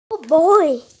Oh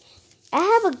boy, I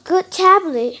have a good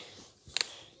tablet.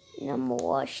 And I'm gonna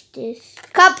watch this.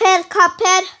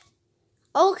 Cuphead.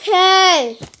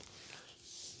 Okay.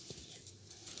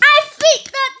 I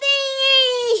fixed the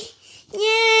thingy!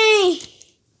 Yay!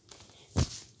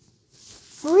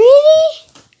 Really?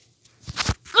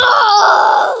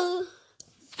 Oh!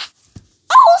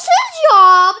 It's his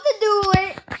job to do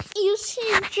it. It's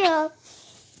his job.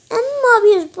 I'm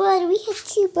Mommy's brother. We have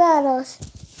two brothers.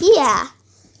 Yeah.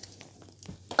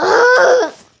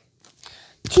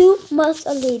 2 months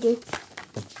later.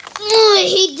 I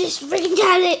hate this freaking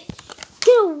tablet.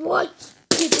 Get a white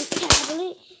stupid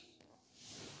tablet.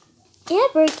 Can I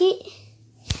break it?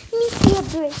 Let me see a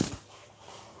break.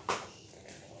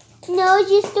 No, it's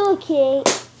just okay.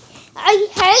 I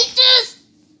hate this.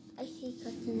 I hate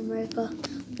Captain America.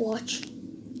 Watch.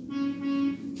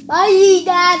 Bye,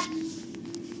 Dad.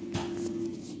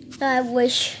 I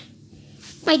wish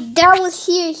my dad was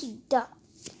here. He died.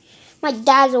 My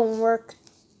dad don't work.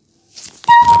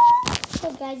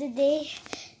 So guys, today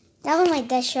that was my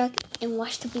dad shock and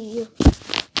watch the video.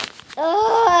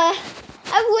 I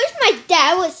wish my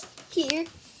dad was here.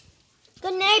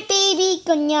 Good night, baby.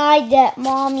 Good night, Dad,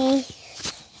 Mommy.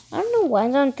 I don't know why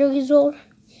I'm 3 years old.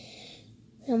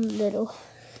 I'm little.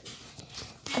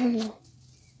 I don't know.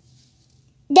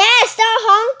 Dad, stop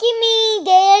honking me,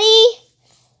 Daddy.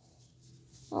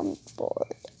 I'm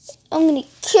bored. I'm gonna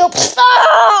kill.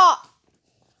 Stop!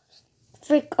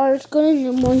 Freak, I was gonna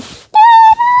do one.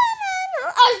 I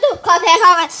was doing Cuphead.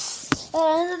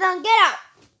 Get out.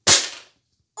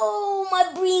 Oh, my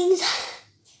brains.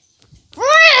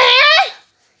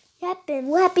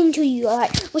 What happened to you?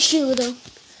 Alright, what's though?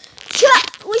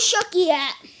 Where's Chucky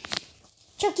at?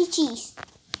 Chuck E. Cheese.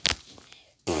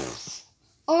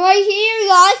 Alright, here,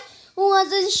 guys. Who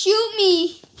wants to shoot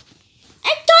me?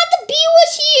 I thought the bee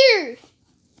was here.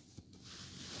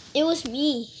 It was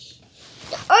me.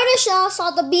 The other shot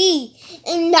saw the bee,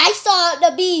 and I saw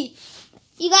the bee.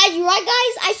 You guys, you right,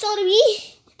 guys? I saw the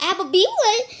bee. I have a bee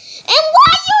with. And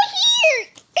why you're here?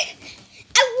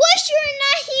 I wish you're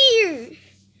not here.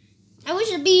 I wish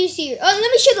the bee was here. Oh,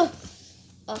 let me show them.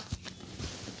 Oh.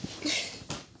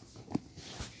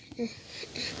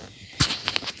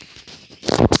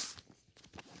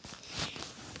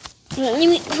 Let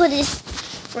me put this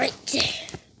right there.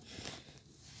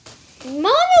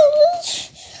 Mama,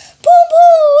 boom,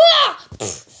 boom. Ah.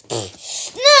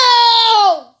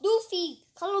 No! Doofy.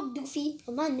 Call him Doofy.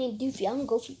 I'm not named Doofy. I'm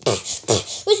Goofy.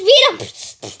 Let's beat him.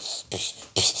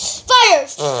 Fire!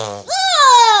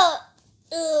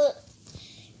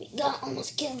 We got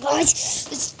almost killed, guys.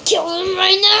 Let's kill him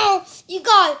right now. You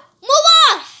got it. Move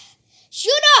on.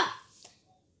 Shoot him.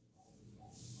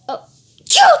 Oh.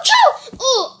 Choo!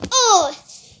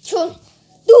 Choo!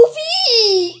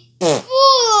 Doofy!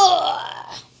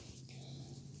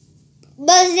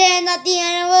 Buzz in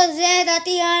Tatiana.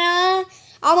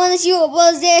 I want to see you,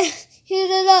 Buzz in. Hit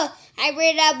it up. I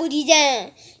bring that booty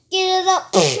down. Get it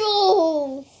up.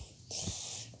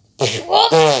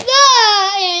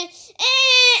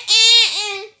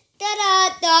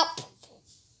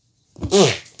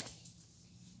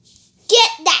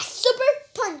 Get that super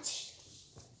punch.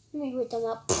 Let me rip them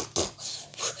up.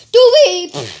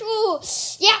 Doofy!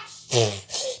 Yeah.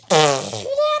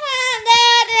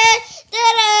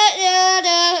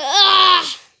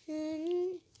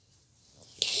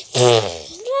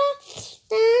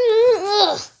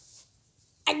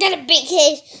 I got a big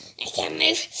head. I can't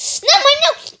move. No, my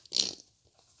nose.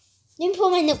 Let me pull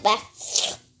my nose back.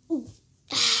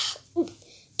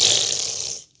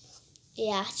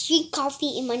 Yeah, sweet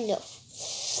coffee in my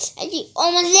nose. I see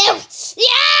all my nose.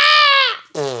 Yeah!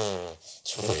 Look.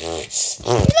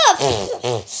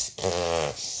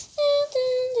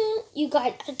 You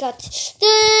guys, I got.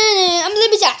 I'm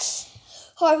living that.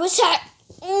 Alright, what's that?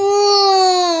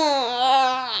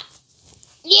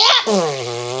 Yeah.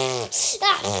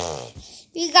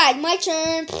 You guys, my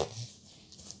turn.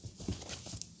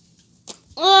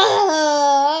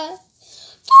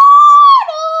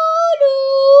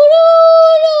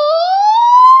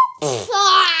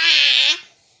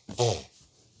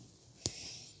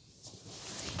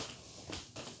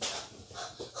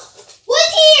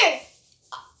 What's here?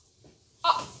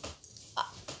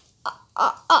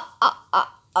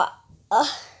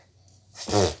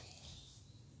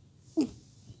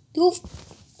 Doof.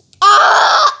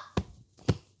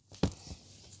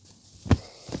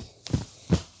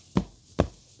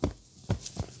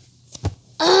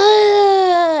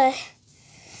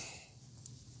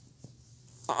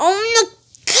 Oh my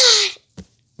God!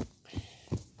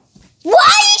 Why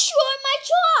are you showing my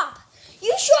job?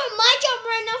 You showing my job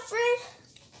right now, friend?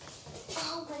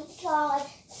 Oh my God!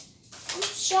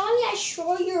 sorry I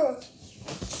saw your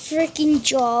freaking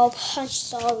job. I'm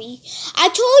sorry. I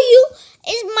told you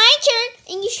it's my turn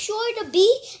and you showed the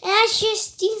bee and I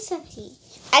just did something.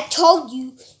 I told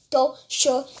you don't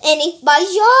show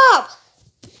anybody's job.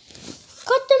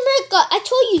 Cut the makeup. I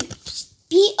told you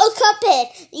be a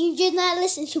Cuphead and you did not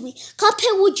listen to me.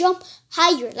 Cuphead will jump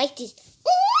higher like this.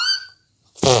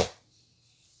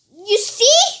 You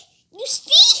see? You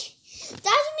see?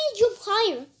 That means jump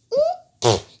higher.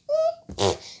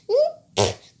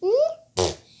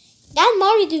 That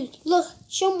Mario dude. Look,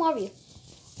 show Mario.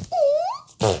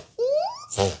 And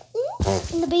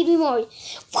the baby Mario.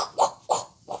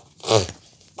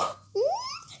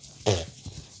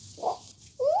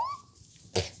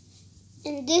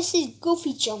 And this is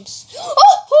Goofy jumps.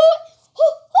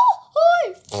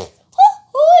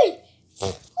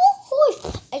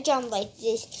 I jump like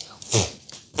this.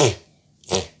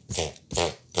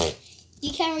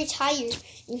 You can retire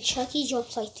and Chucky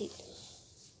jumps like this.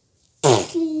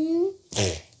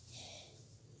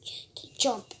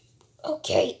 Jump.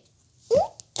 Okay.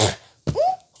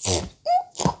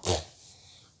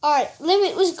 Alright,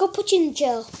 let's go put you in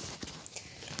jail.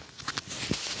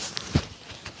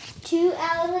 2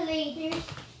 hours later,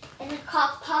 and the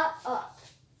cop popped up.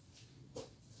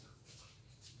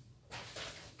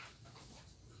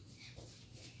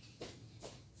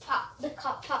 The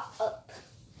cop popped up.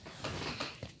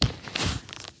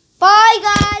 Bye,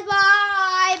 guys.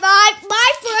 Bye. Bye.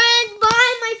 Bye, friend.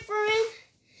 Bye, my friend.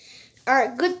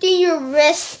 Alright, good thing you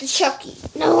arrested Chucky.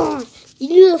 No,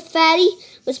 you little fatty.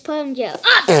 Let's put him in jail.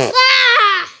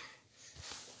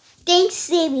 Thanks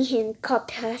saving him,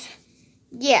 Cuphead.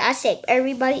 Yeah, I saved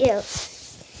everybody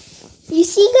else. You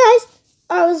see, guys?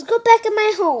 Alright, let's go back to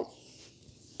my home.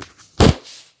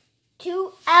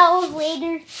 2 hours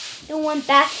later, he went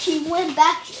back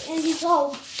in his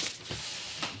home.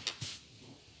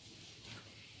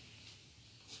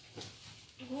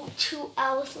 Two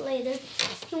hours later,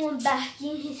 he went back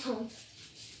in his home.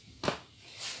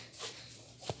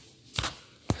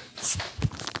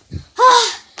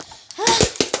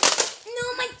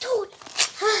 No, my toad.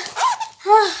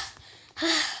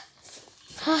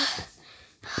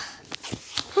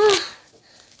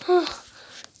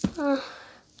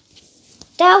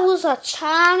 That was a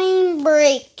tiny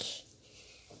break.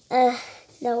 That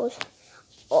was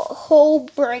a whole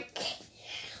break.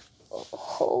 A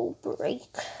whole break.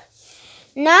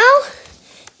 Now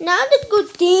the good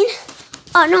thing.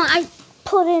 Oh no, I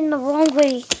put it in the wrong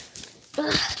way.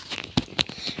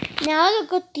 Now the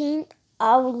good thing,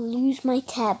 I will lose my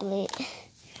tablet.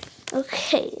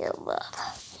 Okay, love.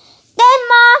 Then,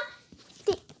 Mom,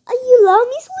 you love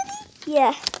me, sweetie?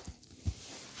 Yeah.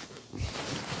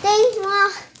 Thanks,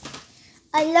 Mom.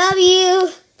 I love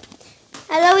you.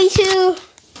 I love you too.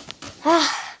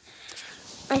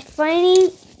 I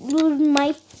finally lose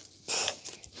my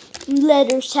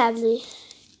letters tablet.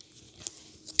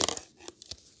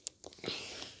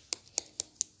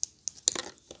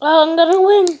 Oh, I'm gonna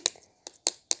win.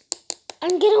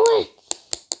 I'm gonna win.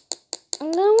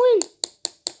 I'm gonna win.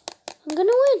 I'm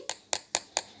gonna win.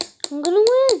 I'm gonna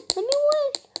win. Let me win.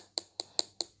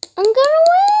 I'm gonna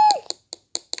win.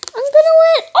 I'm gonna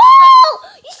win. Oh!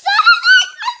 You saw that?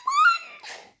 I won!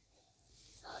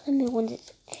 Oh, let me win this.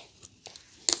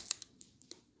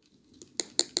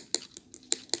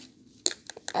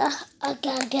 I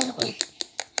gotta win.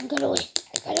 I'm gonna win.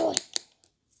 I gotta win.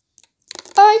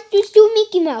 Alright, let's do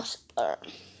Mickey Mouse.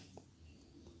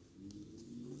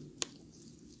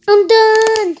 I'm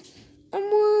done. I'm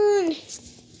won.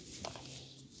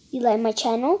 You like my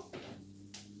channel?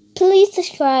 Please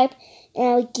subscribe and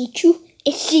I'll get you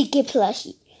a secret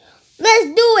plushie. Let's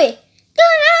do it.